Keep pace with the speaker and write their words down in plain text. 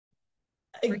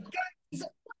Hey, guys,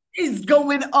 what is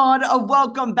going on?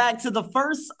 Welcome back to the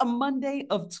first Monday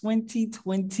of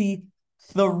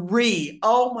 2023.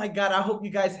 Oh my God, I hope you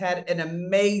guys had an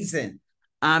amazing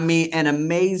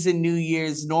New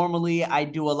Year's. Normally, I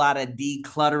do a lot of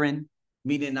decluttering,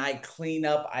 meaning I clean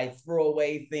up, I throw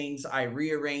away things, I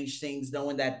rearrange things,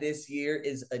 knowing that this year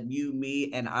is a new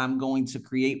me and I'm going to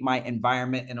create my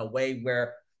environment in a way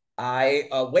where I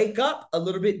wake up a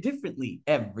little bit differently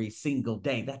every single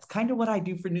day. That's kind of what I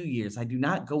do for New Year's. I do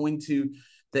not go into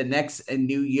the next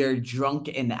New Year drunk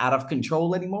and out of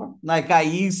control anymore, like I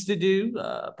used to do,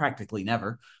 practically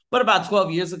never. But about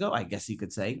 12 years ago, I guess you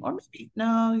could say, or maybe,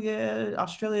 no, yeah,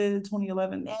 Australia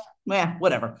 2011,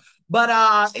 whatever.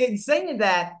 But in saying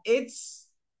that, it's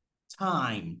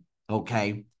time,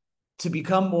 okay, to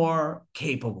become more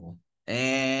capable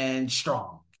and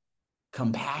strong,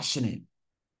 compassionate,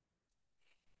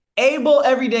 able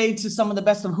every day to some of the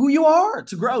best of who you are,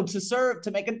 to grow, to serve,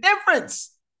 to make a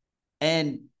difference.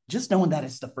 And just knowing that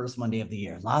it's the first Monday of the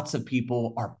year, lots of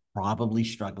people are probably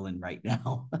struggling right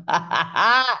now.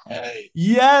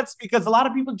 Yes, because a lot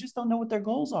of people just don't know what their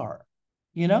goals are,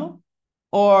 you know?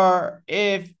 Or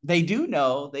if they do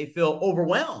know, they feel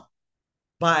overwhelmed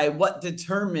by what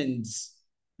determines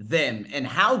them and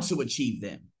how to achieve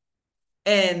them.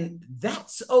 And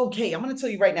that's okay. I'm going to tell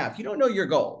you right now, if you don't know your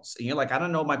goals and you're like, I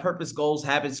don't know my purpose, goals,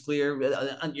 habits, clear,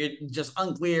 you're just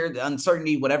unclear, the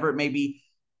uncertainty, whatever it may be,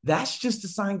 that's just a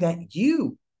sign that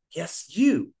you, yes,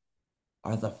 you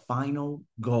are the final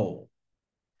goal.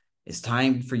 It's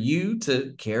time for you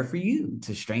to care for you,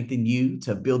 to strengthen you,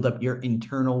 to build up your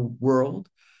internal world,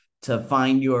 to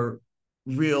find your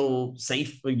real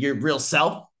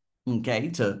self, okay,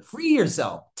 to free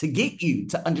yourself, to get you,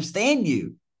 to understand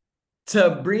you,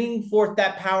 to bring forth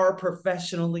that power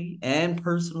professionally and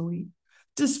personally,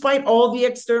 despite all the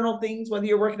external things, whether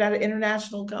you're working at an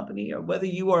international company or whether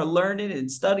you are learning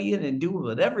and studying and doing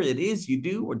whatever it is you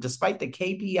do, or despite the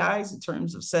KPIs in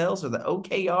terms of sales or the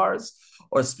OKRs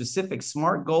or specific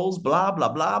SMART goals, blah, blah,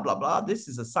 blah, blah, blah. This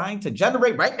is a sign to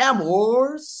generate right now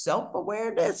more self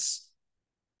awareness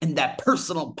and that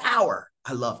personal power.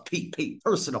 I love PP,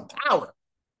 personal power.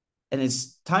 And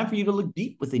it's time for you to look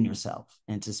deep within yourself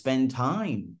and to spend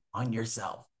time on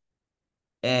yourself.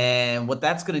 And what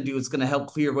that's going to do is going to help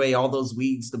clear away all those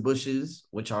weeds, the bushes,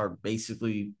 which are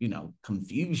basically,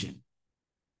 confusion.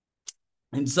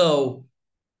 And so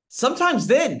sometimes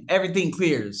then everything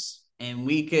clears and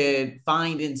we could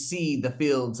find and see the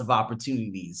fields of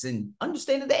opportunities and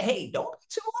understanding that, hey, don't be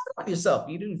too hard on yourself.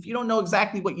 If you don't know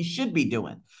exactly what you should be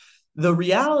doing, the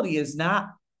reality is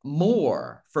not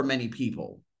more for many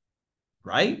people,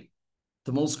 right?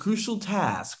 The most crucial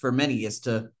task for many is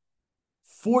to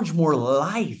forge more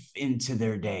life into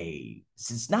their days.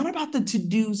 It's not about the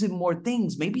to-dos and more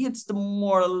things. Maybe it's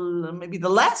maybe the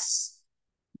less.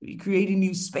 You create a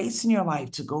new space in your life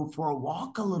to go for a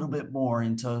walk a little bit more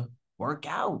and to work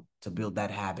out, to build that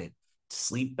habit, to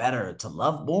sleep better, to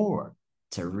love more,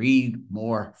 to read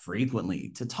more frequently,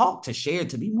 to talk, to share,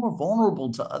 to be more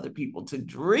vulnerable to other people, to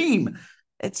dream.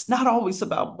 It's not always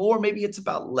about more. Maybe it's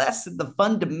about less in the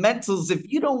fundamentals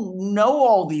if you don't know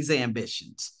all these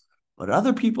ambitions, but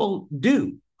other people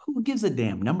do. Who gives a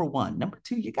damn? Number one. Number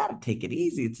two, you got to take it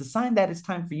easy. It's a sign that it's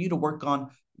time for you to work on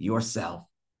yourself.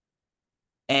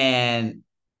 And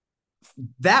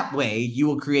that way you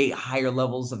will create higher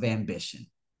levels of ambition.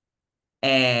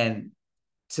 And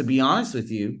to be honest with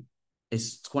you,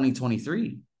 it's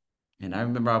 2023. And I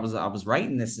remember I was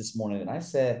writing this morning and I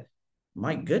said,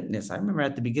 my goodness, I remember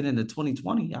at the beginning of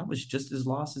 2020, I was just as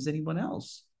lost as anyone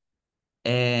else.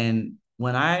 And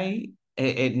when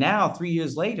now 3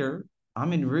 years later,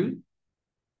 I'm en route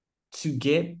to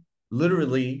get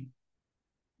literally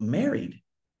married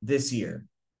this year.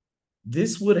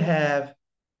 This would have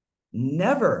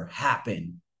never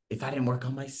happened if I didn't work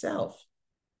on myself,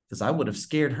 because I would have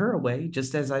scared her away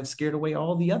just as I've scared away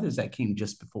all the others that came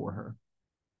just before her.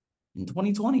 In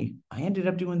 2020, I ended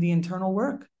up doing the internal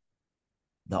work,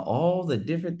 all the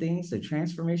different things, the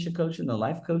transformation coaching, the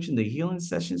life coaching, the healing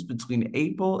sessions between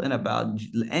April and about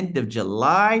end of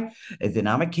July. And then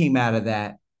I came out of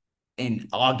that, and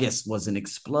August was an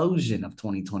explosion of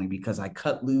 2020 because I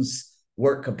cut loose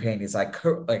work companions. I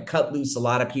cut loose a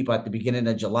lot of people at the beginning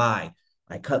of July.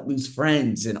 I cut loose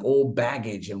friends and old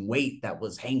baggage and weight that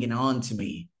was hanging on to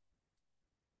me.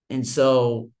 And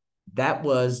so that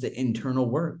was the internal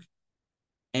work.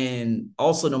 And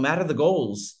also, no matter the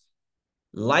goals,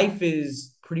 life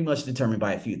is pretty much determined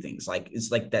by a few things. Like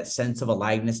it's like that sense of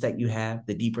aliveness that you have,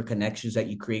 the deeper connections that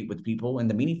you create with people, and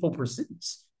the meaningful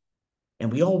pursuits. And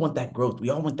we all want that growth. We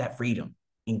all want that freedom.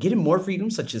 And getting more freedom,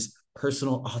 such as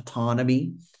personal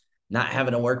autonomy, not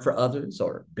having to work for others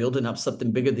or building up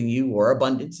something bigger than you or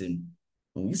abundance. And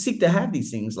when we seek to have these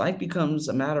things, life becomes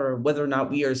a matter of whether or not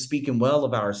we are speaking well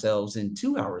of ourselves and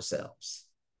to ourselves.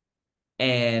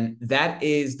 And that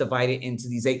is divided into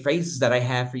these 8 phases that I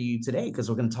have for you today, because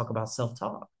we're going to talk about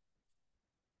self-talk.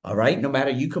 All right. No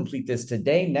matter you complete this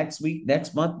today, next week,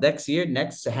 next month, next year,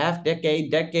 next half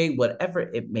decade, whatever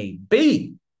it may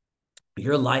be,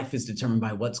 your life is determined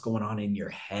by what's going on in your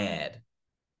head.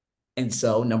 And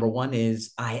so, number 1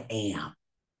 is I am.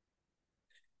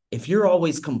 If you're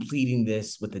always completing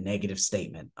this with a negative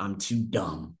statement, I'm too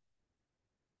dumb,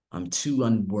 I'm too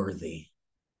unworthy,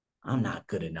 I'm not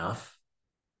good enough,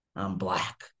 I'm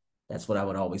Black. That's what I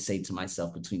would always say to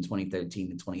myself between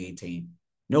 2013 and 2018.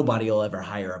 Nobody will ever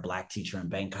hire a Black teacher in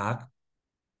Bangkok.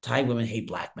 Thai women hate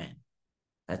Black men.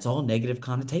 That's all negative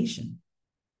connotation.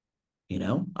 You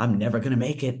know, I'm never going to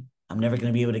make it. I'm never going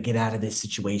to be able to get out of this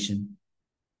situation.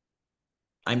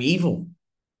 I'm evil.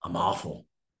 I'm awful.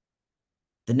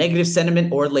 The negative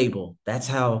sentiment or label, that's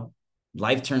how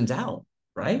life turns out,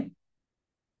 right?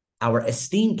 Our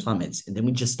esteem plummets, and then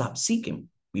we just stop seeking.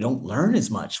 We don't learn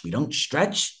as much. We don't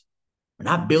stretch. We're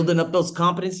not building up those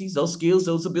competencies, those skills,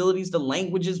 those abilities, the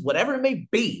languages, whatever it may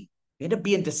be. We end up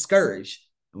being discouraged,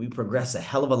 and we progress a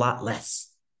hell of a lot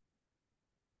less.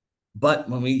 But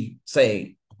when we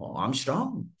say, oh, I'm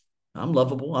strong, I'm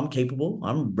lovable, I'm capable,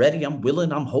 I'm ready, I'm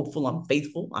willing, I'm hopeful, I'm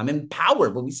faithful, I'm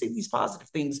empowered. When we say these positive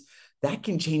things, that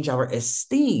can change our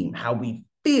esteem, how we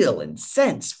feel and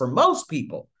sense. For most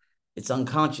people, it's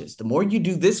unconscious. The more you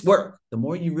do this work, the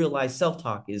more you realize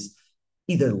self-talk is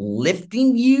either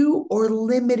lifting you or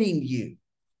limiting you.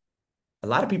 A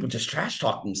lot of people just trash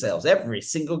talk themselves every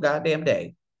single goddamn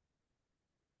day.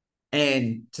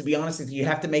 And to be honest with you, you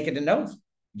have to make it a note.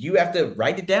 You have to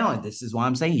write it down. This is why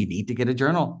I'm saying you need to get a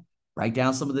journal. Write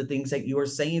down some of the things that you are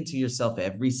saying to yourself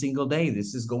every single day.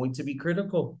 This is going to be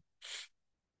critical.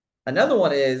 Another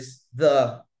one is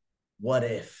the what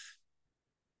if,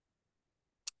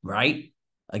 right?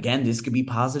 Again, this could be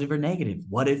positive or negative.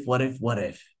 What if, what if, what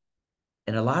if?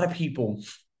 And a lot of people,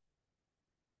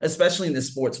 especially in the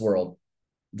sports world,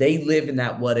 they live in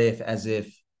that what if as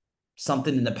if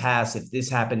something in the past, if this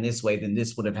happened this way, then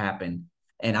this would have happened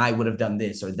and I would have done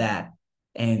this or that.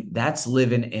 And that's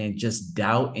living in just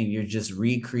doubt, and you're just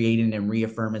recreating and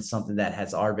reaffirming something that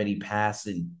has already passed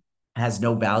and has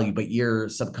no value, but you're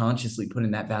subconsciously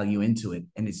putting that value into it.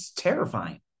 And it's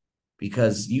terrifying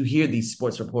because you hear these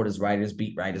sports reporters, writers,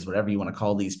 beat writers, whatever you want to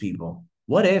call these people.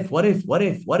 What if, what if, what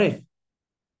if, what if?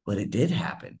 But it did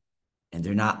happen. And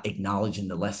they're not acknowledging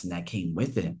the lesson that came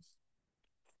with it.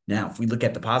 Now, if we look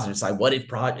at the positive side, what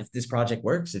if this project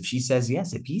works? If she says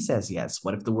yes, if he says yes,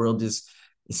 what if the world is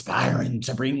aspiring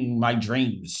to bring my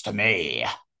dreams to me?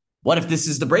 What if this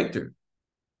is the breakthrough?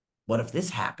 What if this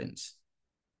happens?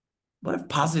 What if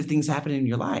positive things happen in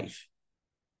your life?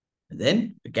 And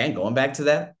then, again, going back to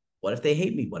that, what if they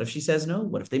hate me? What if she says no?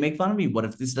 What if they make fun of me? What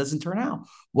if this doesn't turn out?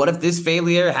 What if this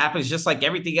failure happens just like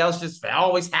everything else just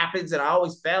always happens and I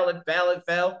always fail and fail and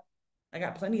fail? I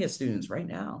got plenty of students right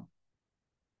now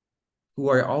who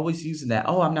are always using that,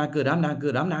 oh, I'm not good, I'm not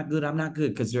good, I'm not good, I'm not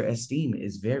good, because their esteem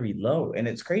is very low. And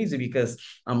it's crazy because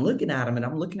I'm looking at them and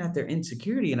I'm looking at their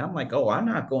insecurity and I'm like, oh, I'm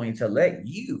not going to let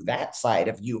you, that side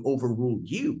of you, overrule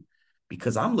you,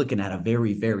 because I'm looking at a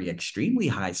very, very extremely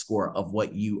high score of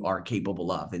what you are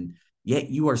capable of. And yet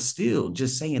you are still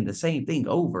just saying the same thing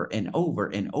over and over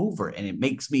and over. And it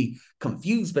makes me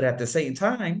confused. But at the same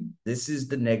time, this is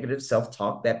the negative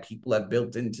self-talk that people have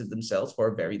built into themselves for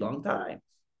a very long time.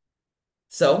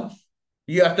 So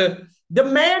you have to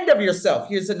demand of yourself.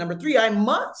 Here's the number 3. I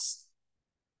must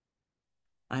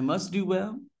do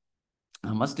well.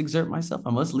 I must exert myself.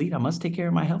 I must lead. I must take care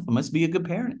of my health. I must be a good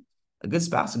parent, a good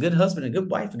spouse, a good husband, a good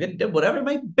wife, a good whatever it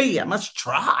may be. I must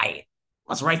try. I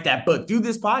must write that book, do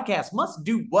this podcast, must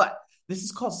do what? This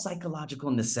is called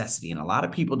psychological necessity. And a lot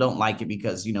of people don't like it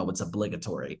because, it's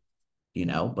obligatory,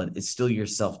 but it's still your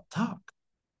self-talk.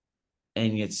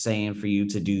 And it's saying for you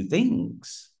to do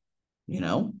things.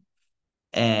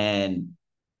 And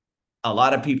a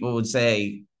lot of people would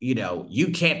say,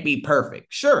 you can't be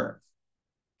perfect. Sure.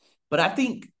 But I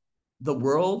think the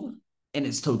world in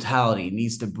its totality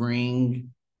needs to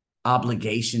bring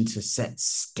obligation to set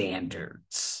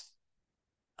standards,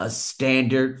 a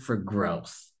standard for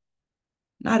growth.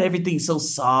 Not everything's so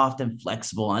soft and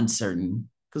flexible, uncertain,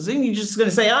 because then you're just going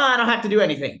to say, I don't have to do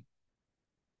anything.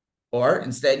 Or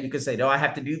instead, you could say, no, I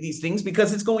have to do these things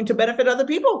because it's going to benefit other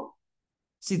people.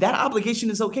 See, that obligation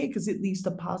is okay because it leads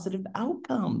to positive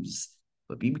outcomes.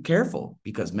 But be careful,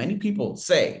 because many people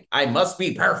say, I must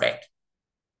be perfect.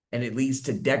 And it leads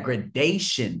to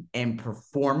degradation in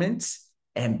performance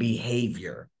and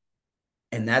behavior.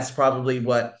 And that's probably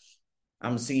what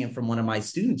I'm seeing from one of my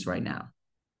students right now.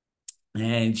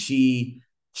 And she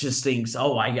just thinks,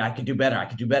 oh, I could do better. I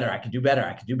could do better. I could do better.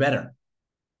 I could do better.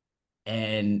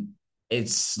 And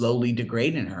it's slowly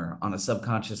degrading her on a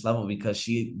subconscious level because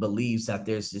she believes that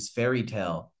there's this fairy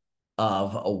tale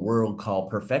of a world called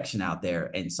perfection out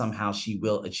there. And somehow she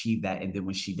will achieve that. And then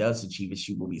when she does achieve it,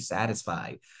 she will be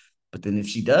satisfied. But then if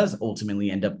she does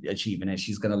ultimately end up achieving it,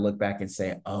 she's going to look back and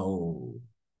say, oh,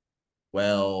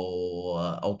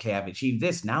 well, okay, I've achieved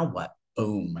this. Now what?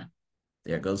 Boom.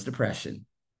 There goes depression,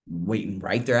 waiting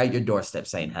right there at your doorstep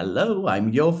saying, hello, I'm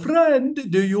your friend.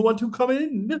 Do you want to come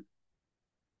in?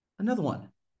 Another one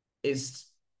is,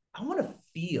 I want to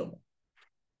feel.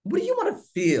 What do you want to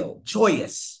feel?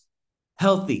 Joyous,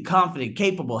 healthy, confident,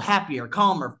 capable, happier,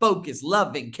 calmer, focused,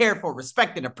 loving, cared for,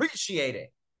 respected, appreciated.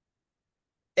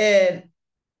 And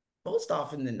most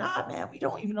often than not, man, we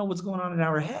don't even know what's going on in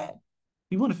our head.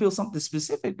 We want to feel something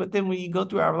specific, but then when you go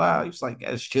through our lives, like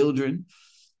as children,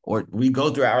 or we go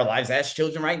through our lives as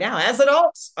children right now, as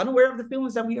adults, unaware of the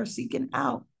feelings that we are seeking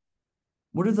out.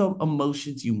 What are the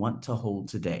emotions you want to hold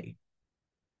today?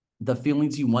 The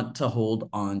feelings you want to hold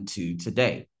on to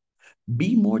today?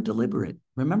 Be more deliberate.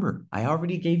 Remember, I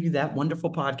already gave you that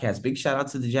wonderful podcast. Big shout out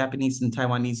to the Japanese and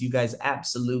Taiwanese. You guys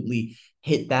absolutely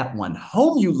hit that one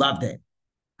home. You loved it.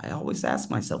 I always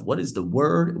ask myself, what is the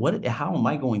word? How am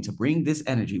I going to bring this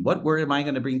energy? What word am I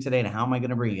going to bring today? And how am I going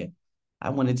to bring it?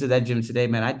 I went into that gym today,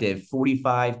 man. I did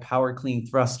 45 power clean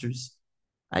thrusters.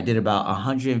 I did about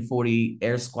 140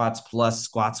 air squats plus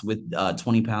squats with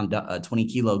 20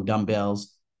 kilo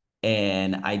dumbbells.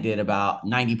 And I did about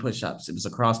 90 push-ups. It was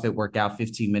a CrossFit workout,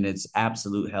 15 minutes,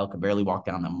 absolute hell. Could barely walk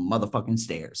down the motherfucking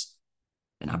stairs.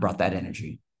 And I brought that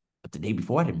energy. But the day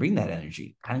before, I didn't bring that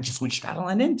energy. Kind of just went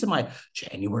straddling into my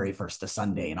January 1st to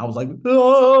Sunday. And I was like,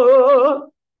 ah,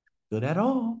 good at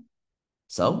all.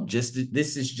 So this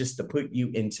is just to put you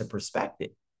into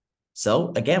perspective.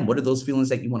 So again, what are those feelings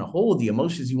that you want to hold? The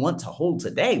emotions you want to hold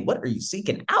today? What are you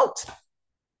seeking out?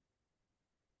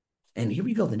 And here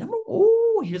we go.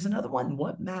 Here's another one.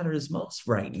 What matters most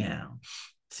right now?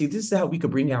 See, this is how we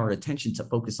could bring our attention to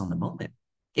focus on the moment.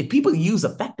 If people use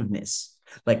effectiveness,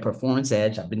 like Performance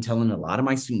Edge, I've been telling a lot of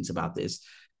my students about this,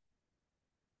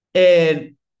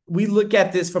 and we look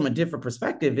at this from a different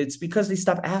perspective, it's because they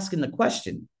stop asking the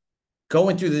question,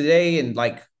 going through the day and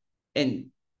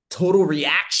in total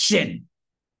reaction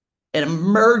and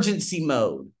emergency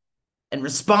mode and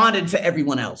responded to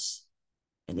everyone else.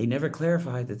 And they never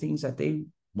clarified the things that they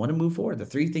want to move forward, the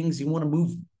 3 things you want to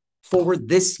move forward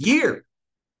this year.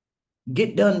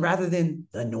 Get done rather than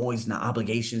the noise and the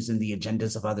obligations and the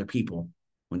agendas of other people.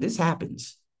 When this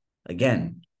happens,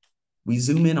 again, we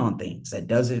zoom in on things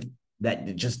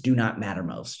that just do not matter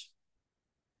most.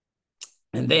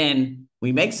 And then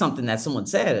we make something that someone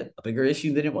said a bigger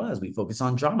issue than it was. We focus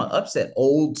on drama, upset,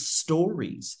 old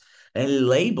stories, and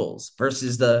labels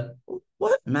versus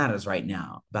what matters right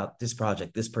now about this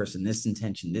project, this person, this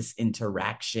intention, this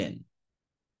interaction.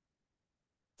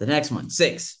 The next one,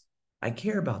 6. I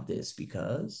care about this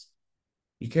because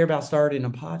you care about starting a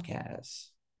podcast.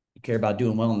 You care about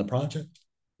doing well on the project.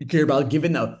 You care about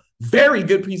giving a very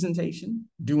good presentation,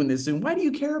 doing this Zoom. Why do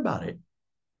you care about it?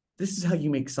 This is how you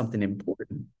make something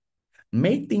important.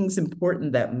 Make things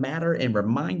important that matter and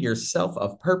remind yourself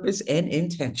of purpose and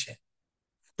intention.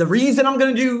 The reason I'm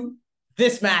going to do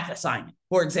this math assignment,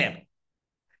 for example,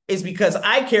 is because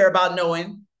I care about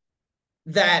knowing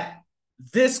that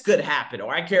this could happen,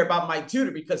 or I care about my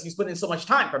tutor because he's putting in so much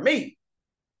time for me.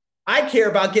 I care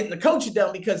about getting the coaching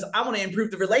done because I want to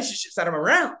improve the relationships that I'm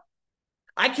around.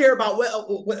 I care about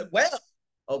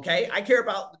okay? I care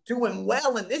about doing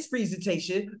well in this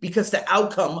presentation because the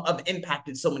outcome of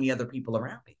impacted so many other people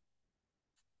around me.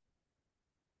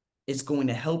 It's going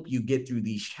to help you get through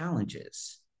these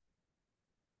challenges.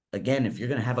 Again, if you're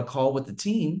going to have a call with the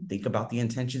team, think about the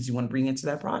intentions you want to bring into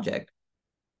that project.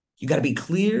 You got to be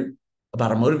clear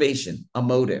about a motivation, a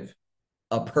motive,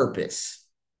 a purpose.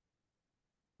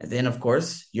 And then, of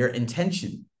course, your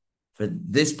intention for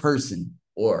this person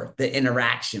or the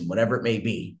interaction, whatever it may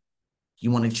be.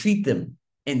 You want to treat them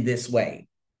in this way.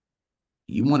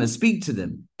 You want to speak to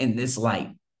them in this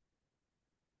light.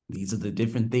 These are the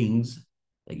different things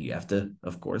that you have to,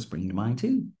 of course, bring to mind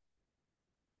too.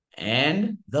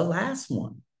 And the last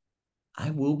one,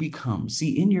 I will become.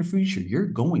 See, in your future, you're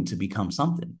going to become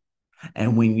something.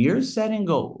 And when you're setting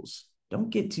goals, don't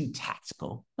get too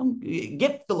tactical. Don't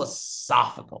get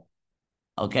philosophical.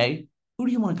 Okay? Who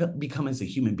do you want to become as a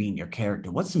human being, your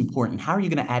character? What's important? How are you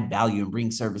going to add value and bring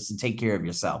service and take care of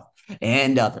yourself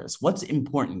and others? What's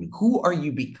important? Who are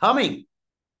you becoming?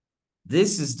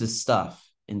 This is the stuff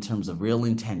in terms of real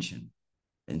intention,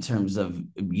 in terms of,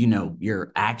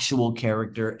 your actual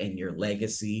character and your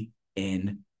legacy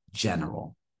in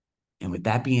general. And with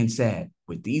that being said,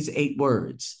 with these 8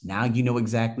 words, now you know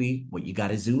exactly what you got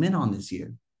to zoom in on this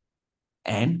year.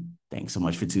 And thanks so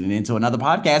much for tuning in to another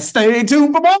podcast. Stay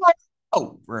tuned for more.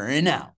 Over and out.